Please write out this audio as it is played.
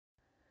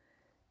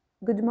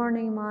Good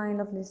morning, my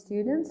lovely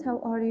students.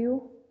 How are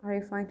you? Are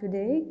you fine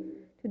today?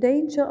 Today,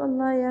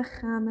 inshallah, ya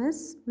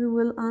khamis, we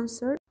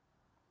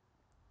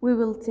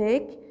will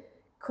take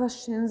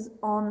questions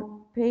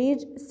on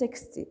page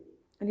 60.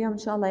 اليوم إن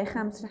شاء الله يا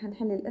خامس رح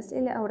نحل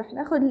الأسئلة أو رح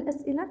ناخذ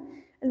الأسئلة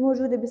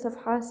الموجودة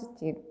بصفحة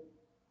 60.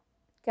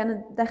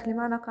 كانت داخلة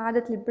معنا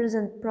قاعدة ال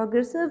present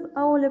progressive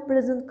أو ال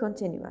present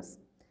continuous.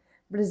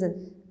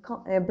 present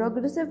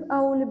progressive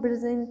أو ال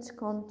present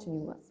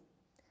continuous.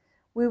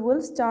 We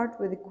will start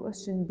with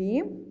question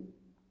B.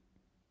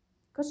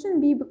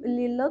 Question B بيقول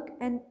لي look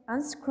and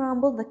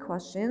unscramble the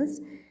questions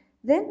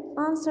then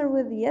answer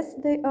with yes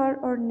they are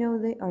or no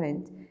they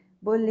aren't.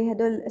 بقول لي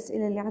هدول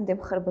الأسئلة اللي عندي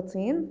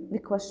مخربطين ال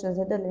questions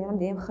هدول اللي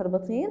عندي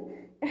مخربطين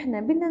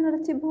احنا بدنا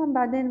نرتبهم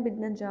بعدين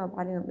بدنا نجاوب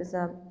عليهم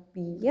إذا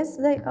ب yes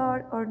they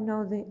are or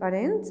no they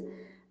aren't.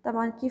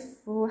 طبعا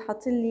كيف هو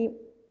حاط لي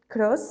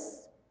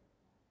cross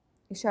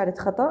إشارة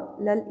خطأ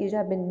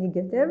للإجابة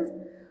النيجاتيف،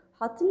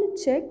 حاط لي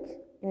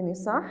check يعني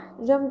صح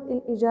جنب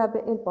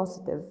الإجابة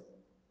البوزيتيف.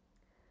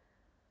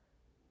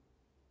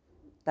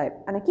 طيب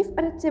أنا كيف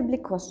أرتب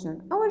لي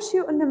question؟ أول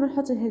شيء قلنا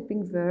بنحط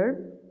helping verb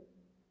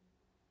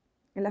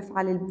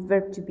الأفعال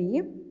verb to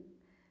be،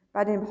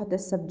 بعدين بحط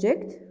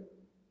subject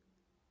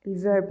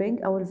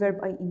verbing أو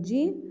verb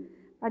ing،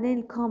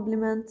 بعدين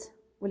complement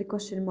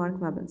question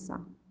mark ما بنسى.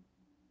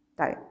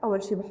 طيب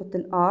أول شيء بحط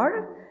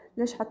r.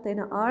 ليش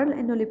حطينا r؟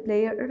 لأنه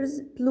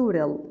players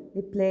plural،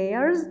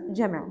 players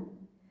جمع.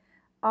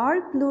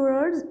 Are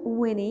plurals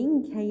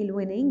winning؟ هي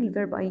winning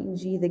verb ing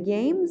the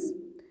games.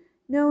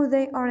 No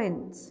they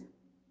aren't.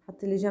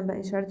 حط لي جنبها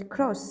إشارة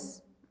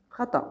cross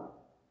خطأ.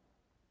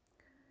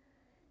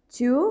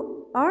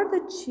 2 are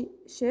the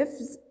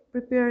chefs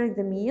preparing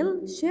the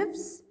meal.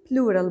 chefs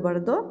plural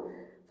برضو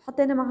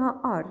حطينا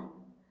معها are.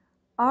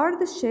 are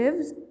the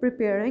chefs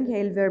preparing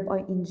هي verb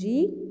ing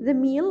the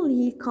meal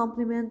هي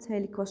complement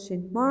هي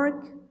question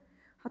mark.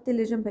 حط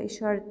لي جنبها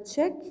إشارة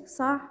check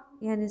صح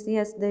يعني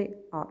yes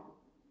they are.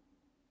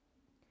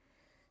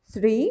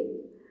 3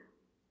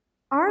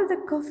 are the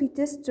coffee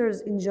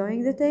testers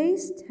enjoying the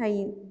taste؟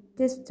 هي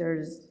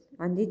testers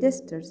عندي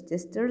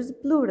testers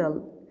plural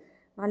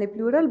مع ال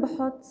plural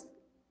بحط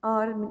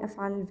are من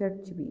أفعال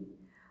verb to be.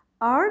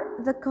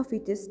 are the coffee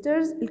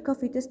testers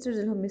coffee testers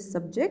اللي هم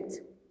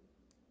subject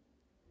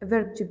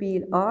verb to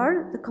be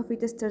are the coffee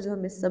testers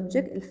هم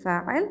subject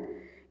الفاعل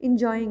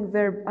enjoying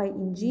verb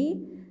ing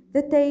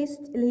the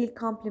taste اللي هي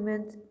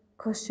complement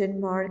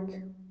question mark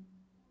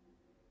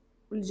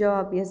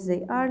والجواب yes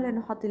they are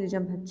لأنه حاط لي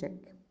جنبها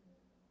check.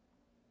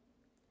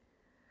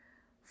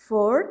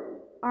 4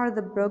 are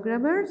the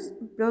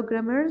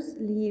programmers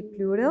اللي هي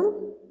plural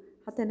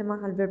حطينا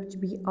معها الverb to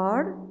be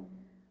are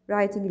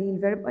writing اللي هي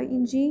الverb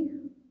ing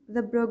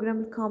the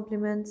program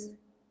complements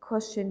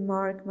question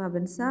mark ما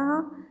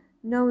بنساها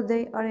no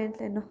they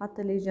aren't لأنه حط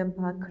لي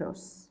جنبها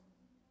cross.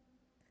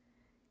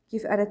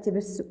 كيف أرتب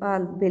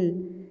السؤال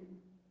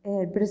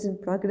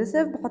present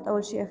progressive؟ بحط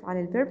أول شيء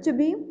أفعال الverb to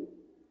be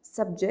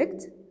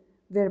subject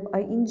verb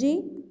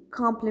ing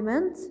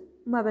complement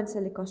ما بنسى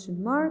لي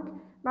question mark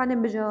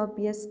بعدين بجاوب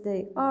yes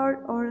they are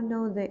or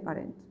no they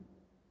aren't.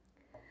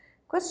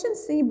 question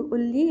C بيقول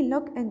لي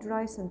look and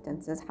write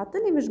sentences. حط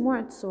لي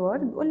مجموعة صور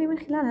بيقول لي من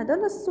خلال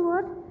هدول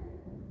الصور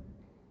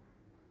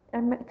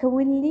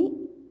كون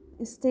لي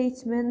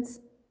statements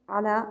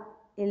على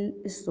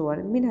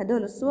الصور. من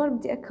هدول الصور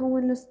بدي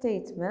أكون له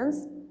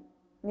statements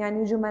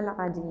يعني جمل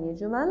عادية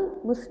جمل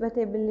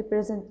مثبتة باللي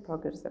present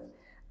progressive.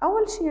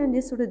 أول شيء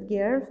عندي صورة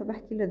girl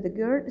فبحكي له the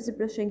girl is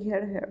brushing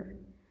her hair.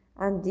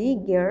 عندي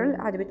girl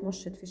قاعدة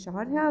بتمشط في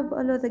شعرها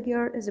بقول له the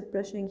girl is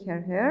brushing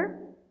her hair.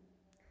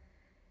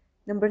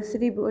 number 3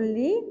 بيقول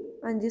لي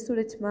عندي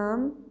صورة man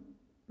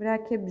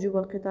راكب جوا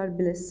القطار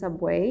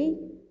بالسبواي.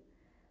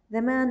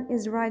 the man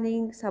is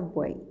riding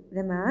subway.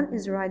 the man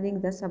is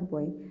riding the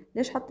subway.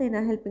 ليش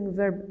حطينا helping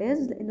verb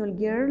is؟ لأنه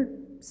الgirl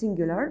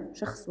singular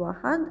شخص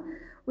واحد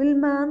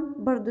والman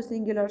برضو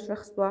singular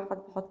شخص واحد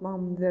بحط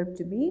معهم verb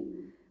to be.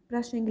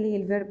 brushing اللي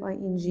هي الverb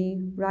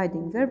ing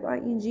riding verb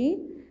ing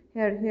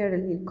hair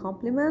اللي هي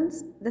complements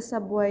the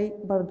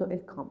subway برضو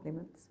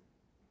complements.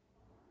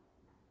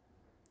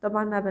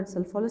 طبعا ما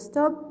بنسى full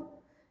stop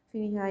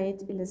في نهاية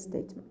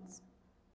statements.